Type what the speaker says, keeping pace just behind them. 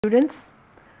Students,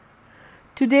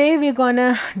 today we are going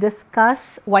to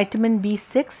discuss vitamin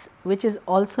B6, which is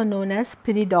also known as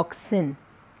pyridoxine.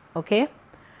 Okay.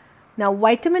 Now,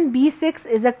 vitamin B6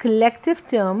 is a collective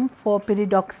term for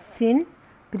pyridoxine,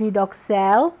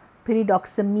 pyridoxal,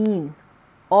 pyridoxamine.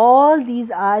 All these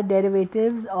are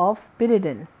derivatives of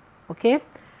pyridine. Okay.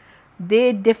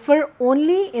 They differ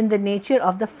only in the nature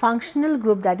of the functional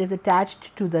group that is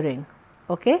attached to the ring.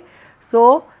 Okay.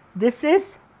 So, this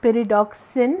is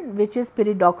pyridoxine, which is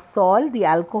pyridoxal, the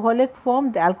alcoholic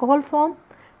form, the alcohol form.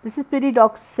 This is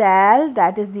pyridoxal,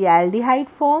 that is the aldehyde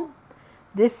form.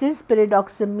 This is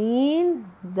pyridoxamine,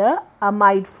 the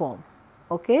amide form.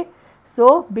 Okay.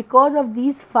 So, because of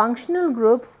these functional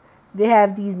groups, they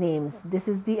have these names. This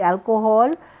is the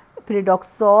alcohol,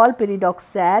 pyridoxal,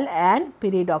 pyridoxal and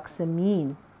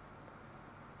pyridoxamine.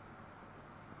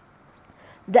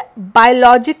 The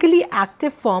biologically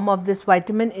active form of this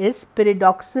vitamin is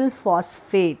pyridoxal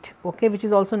phosphate, okay, which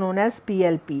is also known as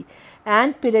PLP,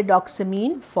 and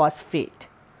pyridoxamine phosphate.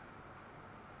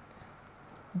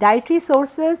 Dietary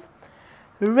sources.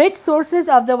 Rich sources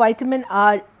of the vitamin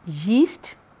are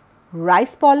yeast,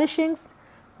 rice polishings,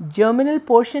 germinal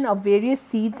portion of various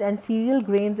seeds and cereal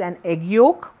grains and egg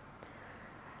yolk.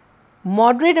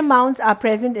 Moderate amounts are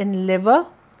present in liver,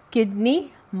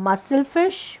 kidney, muscle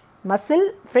fish.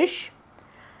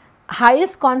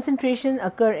 Highest concentration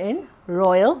occur in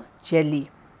royal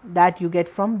jelly that you get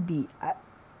from bee.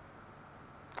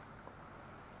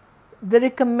 The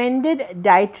recommended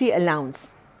dietary allowance.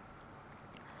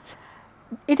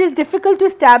 It is difficult to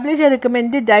establish a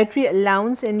recommended dietary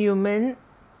allowance in human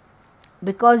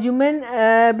because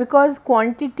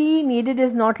quantity needed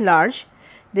is not large.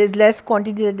 There is less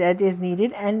quantity that is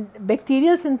needed, and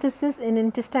bacterial synthesis in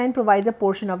intestine provides a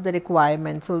portion of the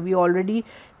requirement. So, we already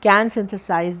can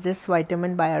synthesize this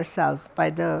vitamin by ourselves by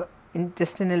the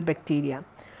intestinal bacteria.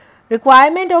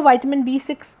 Requirement of vitamin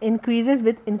B6 increases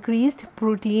with increased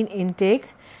protein intake.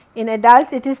 In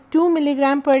adults it is 2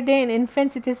 mg per day, in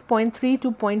infants it is 0.3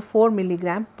 to 0.4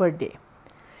 mg per day.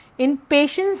 In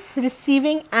patients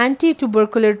receiving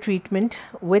anti-tubercular treatment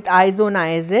with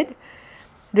isoniazid,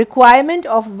 requirement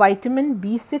of vitamin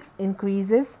B6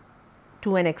 increases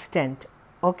to an extent.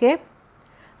 Okay,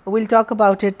 we will talk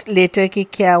about it later कि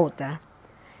क्या होता है.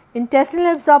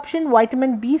 Intestinal absorption.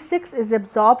 Vitamin B6 is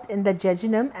absorbed in the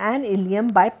jejunum and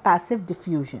ileum by passive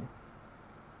diffusion.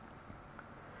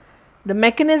 The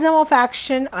mechanism of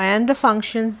action and the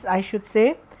functions, I should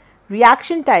say.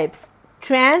 Reaction types.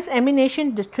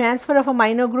 Transamination, the transfer of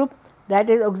amino group, that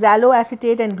is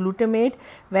oxaloacetate and glutamate.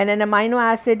 When an amino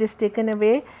acid is taken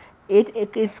away,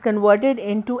 it is converted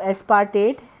into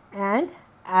aspartate and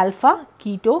alpha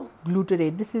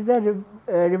ketoglutarate. This is a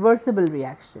reversible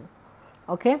reaction.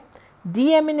 Okay.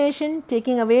 Deamination,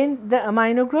 taking away the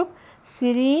amino group,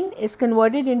 serine is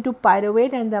converted into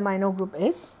pyruvate and the amino group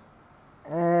is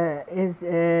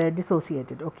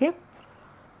dissociated. Okay.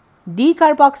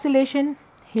 Decarboxylation,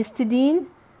 histidine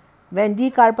when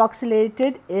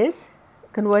decarboxylated is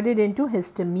converted into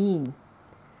histamine.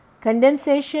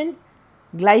 Condensation,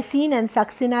 glycine and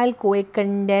succinyl CoA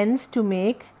condense to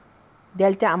make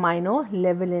delta amino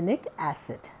levulinic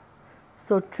acid.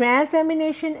 So,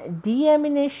 transamination,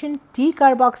 deamination,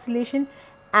 decarboxylation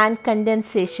and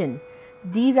condensation.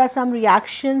 These are some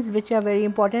reactions which are very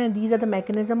important, and these are the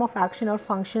mechanism of action or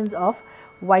functions of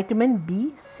vitamin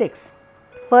B6.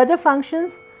 Further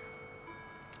functions.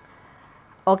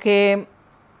 Okay,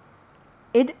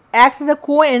 it acts as a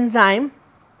coenzyme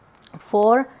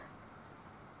for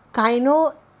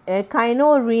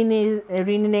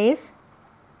kynurenase.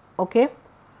 Okay,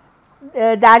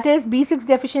 that is B6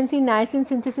 deficiency, niacin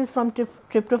synthesis from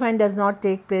tryptophan does not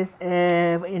take place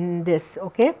in this.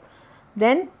 Okay,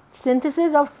 then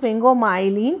synthesis of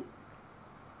sphingomyelin.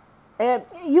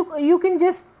 You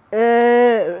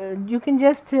can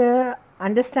just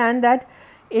understand that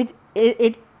it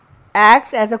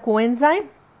acts as a coenzyme.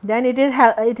 Then it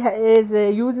is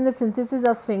used in the synthesis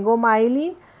of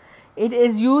sphingomyelin. It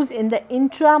is used in the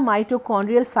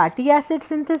intramitochondrial fatty acid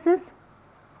synthesis.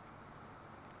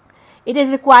 It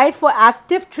is required for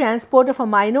active transport of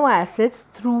amino acids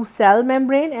through cell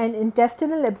membrane and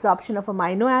intestinal absorption of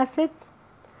amino acids.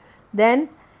 Then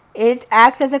it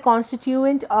acts as a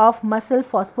constituent of muscle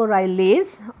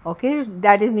phosphorylase, okay,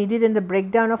 that is needed in the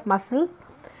breakdown of muscles.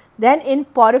 Then in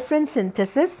porphyrin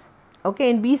synthesis.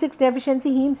 Okay, in B6 deficiency,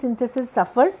 heme synthesis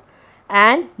suffers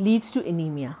and leads to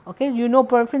anemia. Okay, you know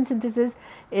porphyrin synthesis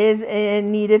is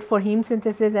needed for heme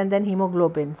synthesis and then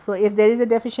hemoglobin. So, if there is a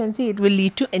deficiency, it will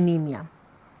lead to anemia.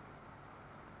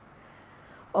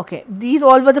 Okay, these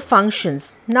all were the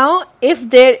functions. Now, if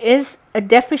there is a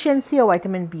deficiency of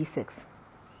vitamin B6,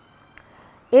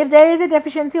 If there is a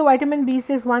deficiency of vitamin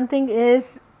B6, one thing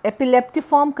is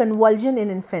epileptiform convulsion in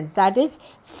infants, that is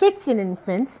fits in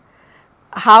infants.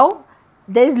 How?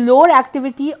 There is lower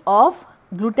activity of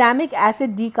glutamic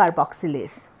acid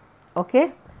decarboxylase,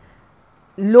 okay,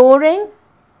 lowering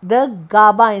the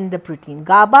GABA in the protein.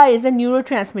 GABA is a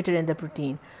neurotransmitter in the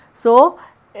protein. So,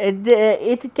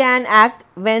 it can act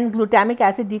when glutamic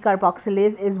acid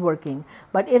decarboxylase is working,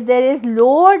 but if there is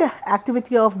lowered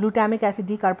activity of glutamic acid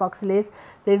decarboxylase,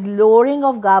 there is lowering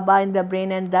of GABA in the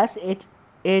brain, and thus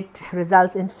it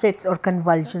results in fits or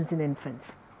convulsions in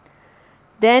infants.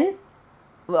 Then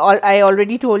I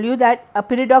already told you that a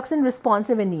pyridoxine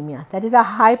responsive anemia, that is a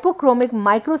hypochromic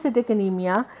microcytic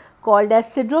anemia called as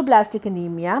sideroblastic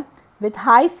anemia, with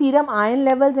high serum iron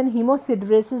levels and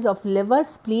hemosiderosis of liver,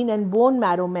 spleen and bone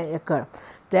marrow may occur.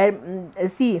 There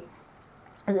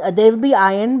will be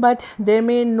iron, but there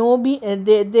may no be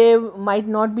there might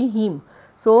not be heme.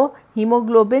 So,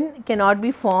 hemoglobin cannot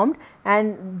be formed,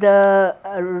 and the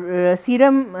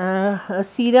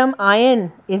serum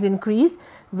iron is increased,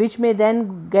 which may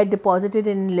then get deposited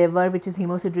in liver, which is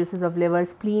hemosiderosis of liver,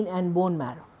 spleen and bone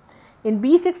marrow. In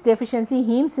B6 deficiency,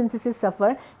 heme synthesis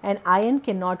suffer and iron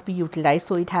cannot be utilized.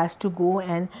 So, it has to go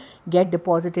and get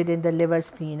deposited in the liver,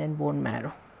 spleen and bone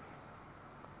marrow.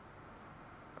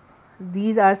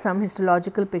 These are some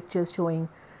histological pictures showing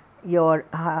your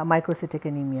microcytic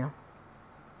anemia.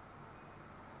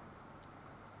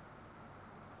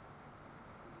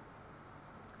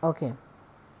 Okay.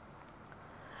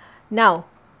 Now,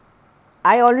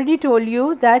 I already told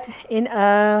you that in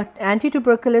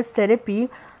anti-tuberculous therapy,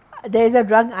 there is a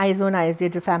drug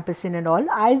isoniazid, rifampicin and all.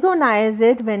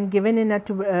 Isoniazid, when given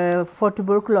in for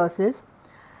tuberculosis,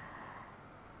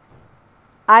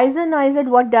 isoniazid,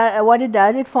 what it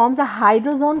does, it forms a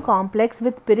hydrazone complex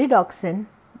with pyridoxine,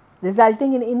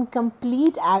 resulting in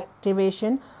incomplete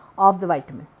activation of the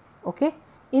vitamin. Okay,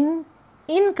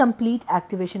 incomplete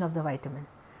activation of the vitamin.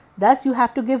 Thus, you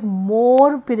have to give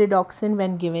more pyridoxine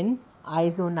when given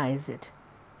isoniazid.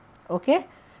 Okay.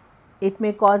 It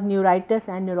may cause neuritis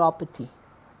and neuropathy.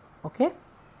 Okay.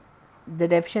 The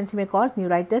deficiency may cause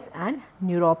neuritis and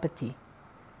neuropathy.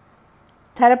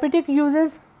 Therapeutic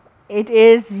uses, it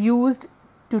is used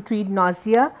to treat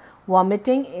nausea,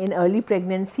 vomiting in early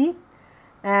pregnancy,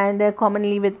 and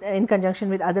commonly in conjunction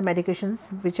with other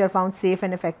medications which are found safe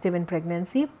and effective in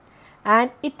pregnancy, and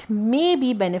it may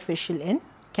be beneficial in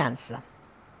cancer.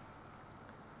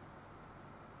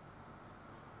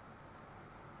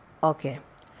 Okay.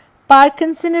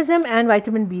 Parkinsonism and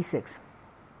vitamin B6.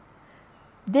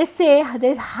 They say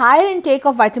there is higher intake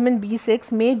of vitamin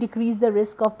B6 may decrease the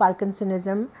risk of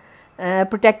Parkinsonism,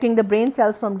 protecting the brain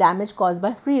cells from damage caused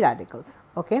by free radicals.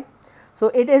 Okay.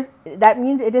 So, that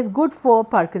means it is good for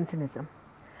Parkinsonism.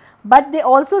 But they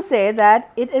also say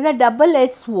that it is a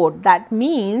double-edged sword. That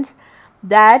means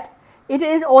that it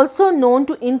is also known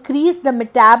to increase the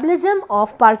metabolism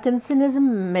of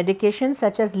Parkinsonism medications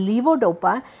such as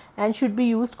levodopa and should be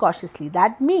used cautiously.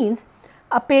 That means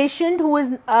a person who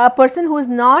is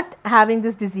not having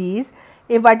this disease,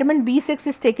 if vitamin B6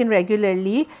 is taken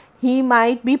regularly, he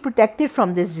might be protected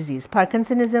from this disease.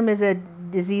 Parkinsonism is a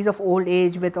disease of old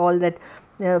age with all that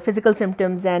physical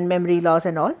symptoms and memory loss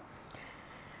and all.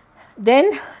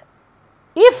 Then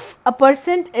if a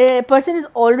person is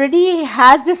already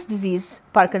has this disease,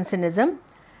 Parkinsonism,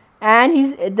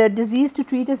 and the disease to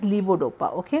treat is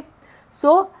levodopa. Okay.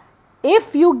 So,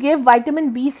 if you give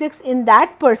vitamin B6 in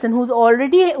that person who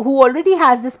already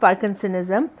has this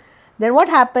Parkinsonism, then what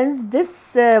happens?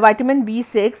 This vitamin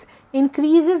B6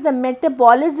 increases the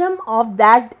metabolism of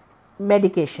that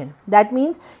medication. That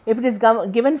means if it is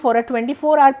given for a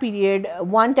 24-hour period,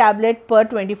 one tablet per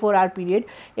 24-hour period,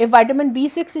 if vitamin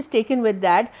B6 is taken with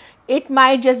that, it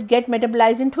might just get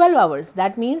metabolized in 12 hours.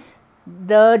 That means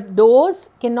the dose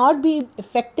cannot be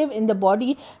effective in the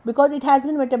body because it has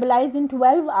been metabolized in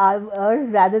 12 hours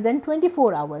rather than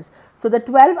 24 hours. So, the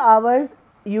 12 hours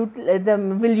will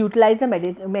utilize the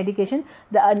medication,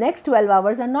 the next 12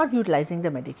 hours are not utilizing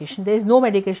the medication, there is no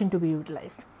medication to be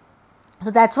utilized. So,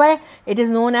 that is why it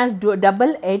is known as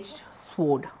double-edged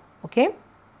sword. Okay.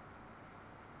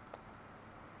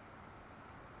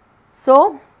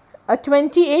 So, a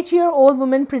 28-year-old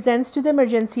woman presents to the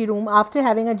emergency room after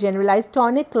having a generalized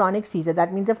tonic-clonic seizure,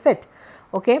 that means a fit.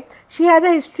 Okay. She has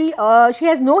a history, she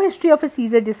has no history of a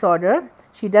seizure disorder,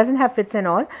 she does not have fits and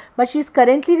all, but she is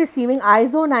currently receiving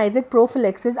isoniazid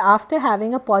prophylaxis after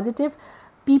having a positive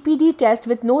PPD test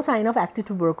with no sign of active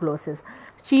tuberculosis.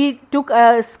 She took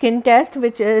a skin test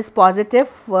which is positive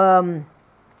for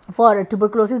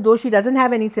tuberculosis, though she does not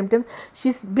have any symptoms. She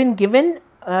has been given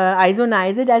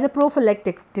isoniazid as a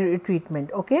prophylactic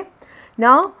treatment. Okay.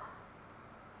 Now,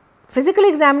 physical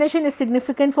examination is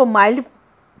significant for mild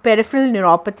peripheral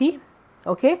neuropathy,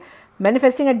 okay,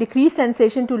 manifesting a decreased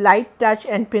sensation to light touch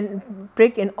and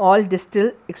prick in all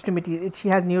distal extremities. She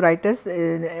has neuritis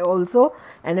also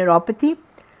and neuropathy.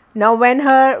 Now, when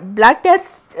her blood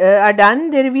tests are done,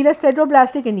 they reveal a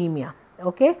sideroblastic anemia.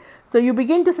 Okay. So, you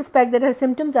begin to suspect that her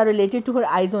symptoms are related to her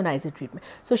isoniazid treatment.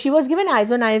 So, she was given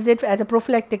isoniazid as a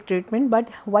prophylactic treatment, but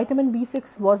vitamin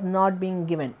B6 was not being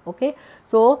given. Okay.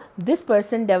 So, this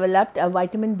person developed a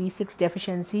vitamin B6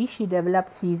 deficiency, she developed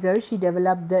seizures, she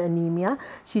developed the anemia,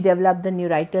 she developed the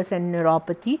neuritis and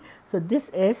neuropathy. So, this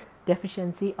is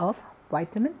deficiency of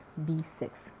vitamin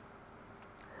B6.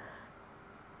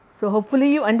 So,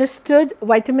 hopefully you understood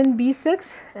vitamin B6,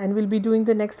 and we will be doing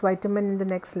the next vitamin in the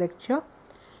next lecture.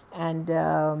 And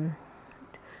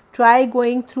try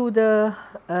going through the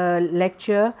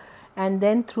lecture and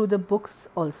then through the books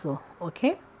also.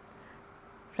 Okay.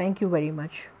 Thank you very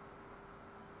much.